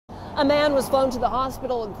A man was flown to the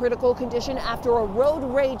hospital in critical condition after a road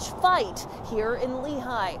rage fight here in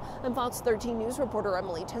Lehi. I'm Fox 13 News reporter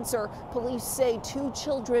Emily Tinser. Police say 2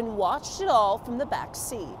 children watched it all from the back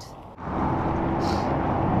seat.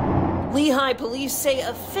 Lehi police say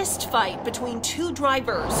a fist fight between 2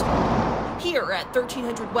 drivers here at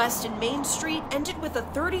 1300 West and Main Street ended with a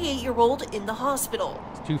 38-year-old in the hospital.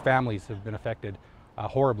 2 families have been affected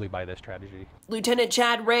horribly by this tragedy. Lieutenant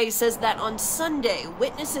Chad Ray says that on Sunday,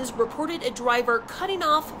 witnesses reported a driver cutting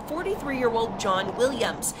off 43-year-old John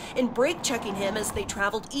Williams and brake checking him as they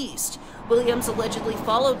traveled east. Williams allegedly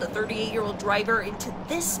followed the 38-year-old driver into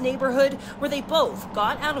this neighborhood where they both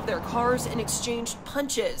got out of their cars and exchanged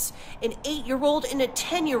punches. An 8-year-old and a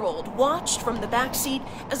 10-year-old watched from the backseat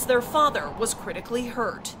as their father was critically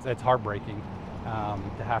hurt. It's heartbreaking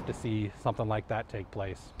to have to see something like that take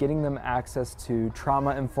place. Getting them access to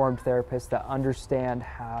trauma-informed therapists that understand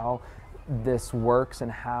how this works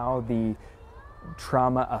and how the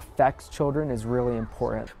trauma affects children is really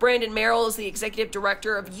important. Brandon Merrill is the executive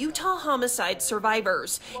director of Utah Homicide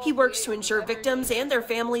Survivors. He works to ensure victims and their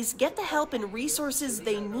families get the help and resources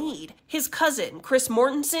they need. His cousin, Chris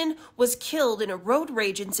Mortensen, was killed in a road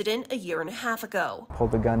rage incident a year and a half ago.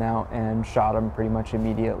 Pulled the gun out and shot him pretty much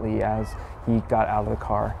immediately as he got out of the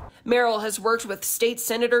car. Merrill has worked with state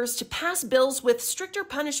senators to pass bills with stricter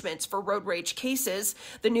punishments for road rage cases.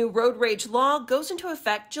 The new road rage law goes into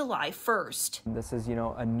effect July 1st. This is,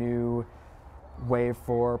 a new way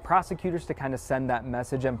for prosecutors to kind of send that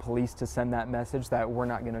message and police to send that message that we're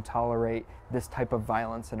not going to tolerate this type of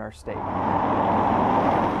violence in our state.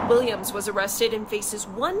 Williams was arrested and faces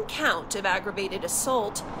 1 count of aggravated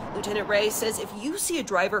assault. Lieutenant Ray says if you see a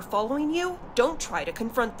driver following you, don't try to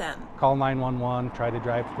confront them. Call 911, try to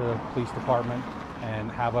drive to the police department,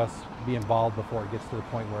 and have us be involved before it gets to the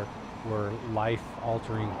point where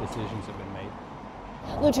life-altering decisions have been made.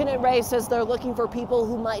 Lieutenant Ray says they're looking for people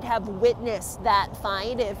who might have witnessed that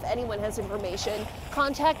fight. If anyone has information,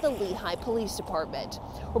 contact the Lehi Police Department.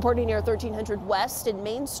 Reporting near 1300 West and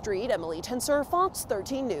Main Street, Emily Tinser, Fox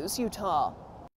 13 News, Utah.